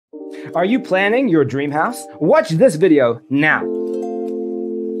Are you planning your dream house? Watch this video now. To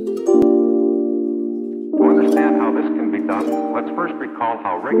understand how this can be done, let's first recall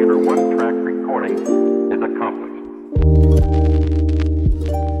how regular one-track recording is accomplished.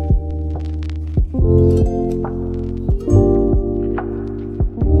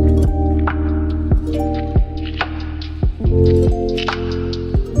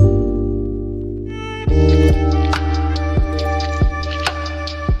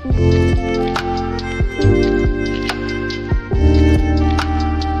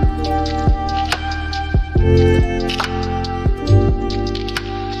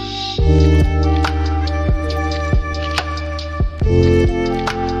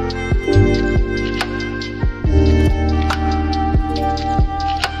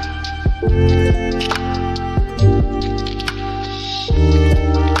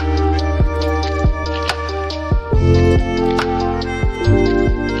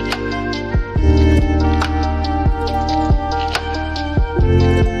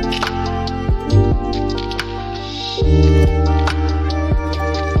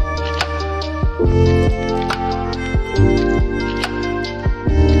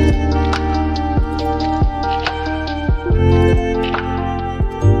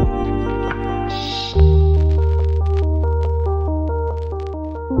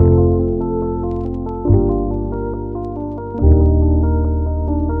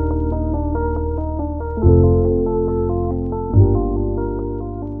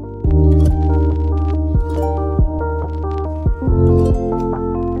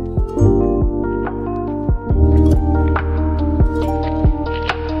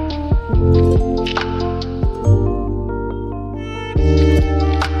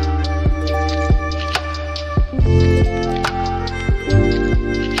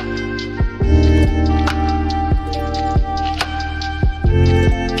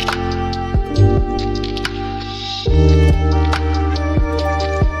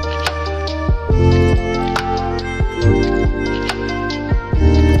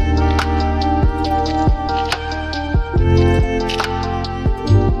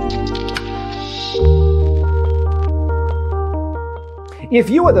 If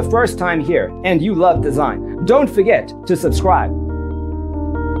you are the first time here and you love design, don't forget to subscribe.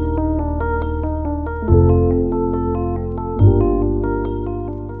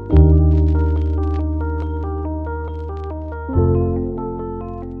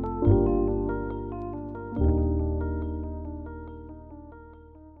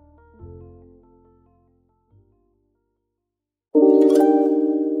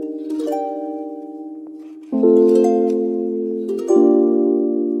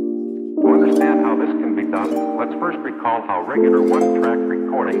 Let's first recall how regular one-track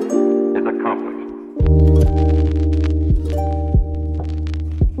recording is accomplished.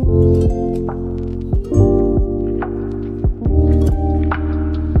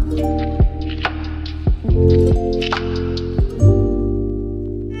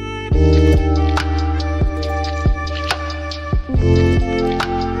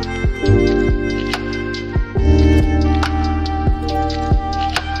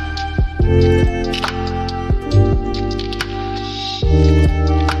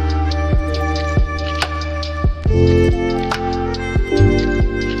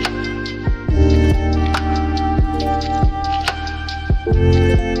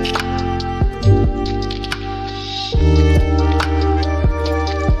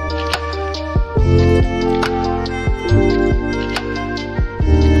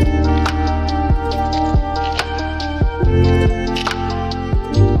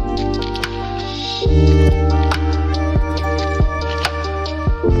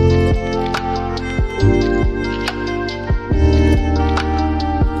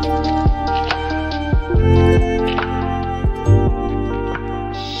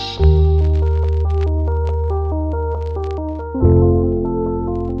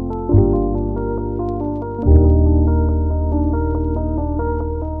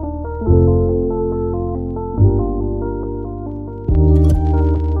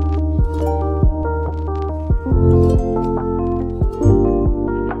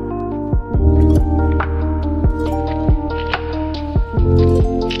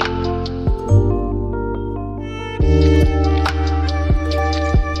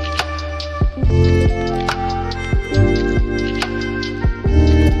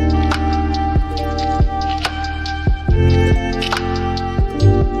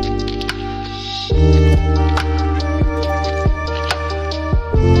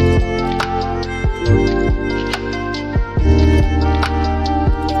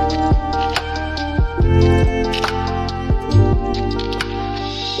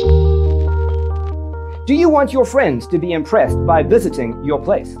 Do you want your friends to be impressed by visiting your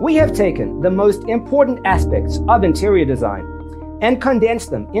place? We have taken the most important aspects of interior design and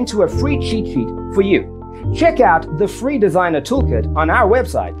condensed them into a free cheat sheet for you. Check out the free designer toolkit on our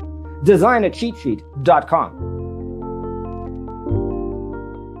website, designercheatsheet.com.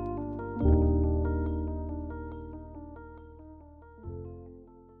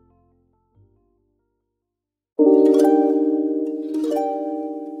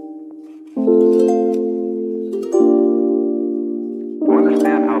 To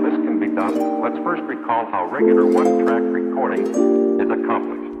understand how this can be done, let's first recall how regular one-track recording is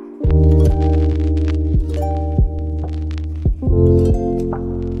accomplished.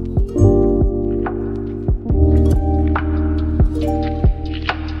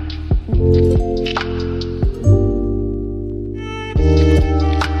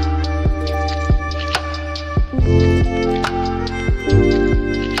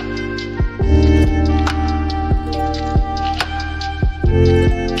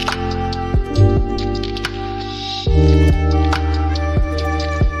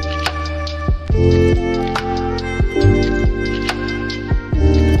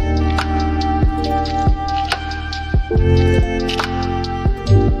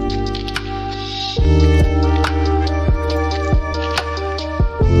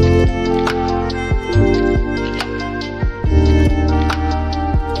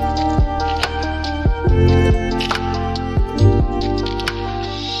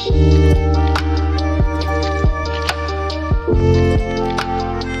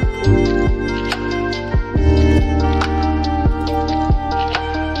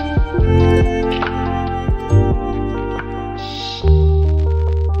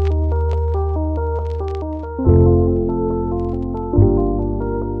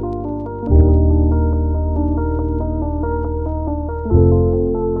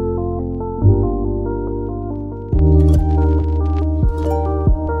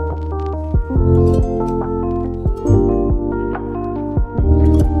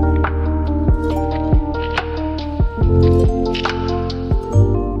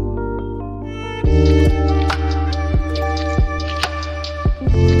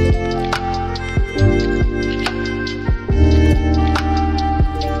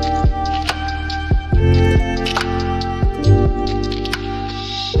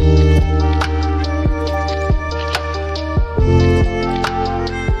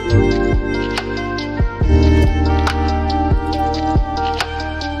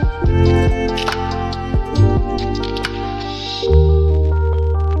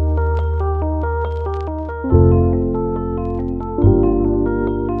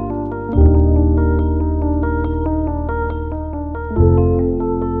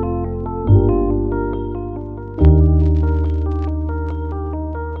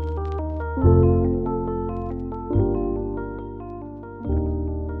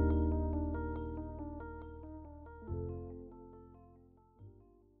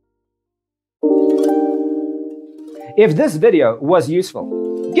 If this video was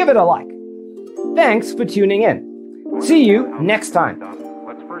useful, give it a like. Thanks for tuning in. See you next time.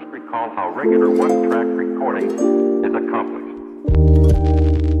 Let's first recall how regular one-track recording is accomplished.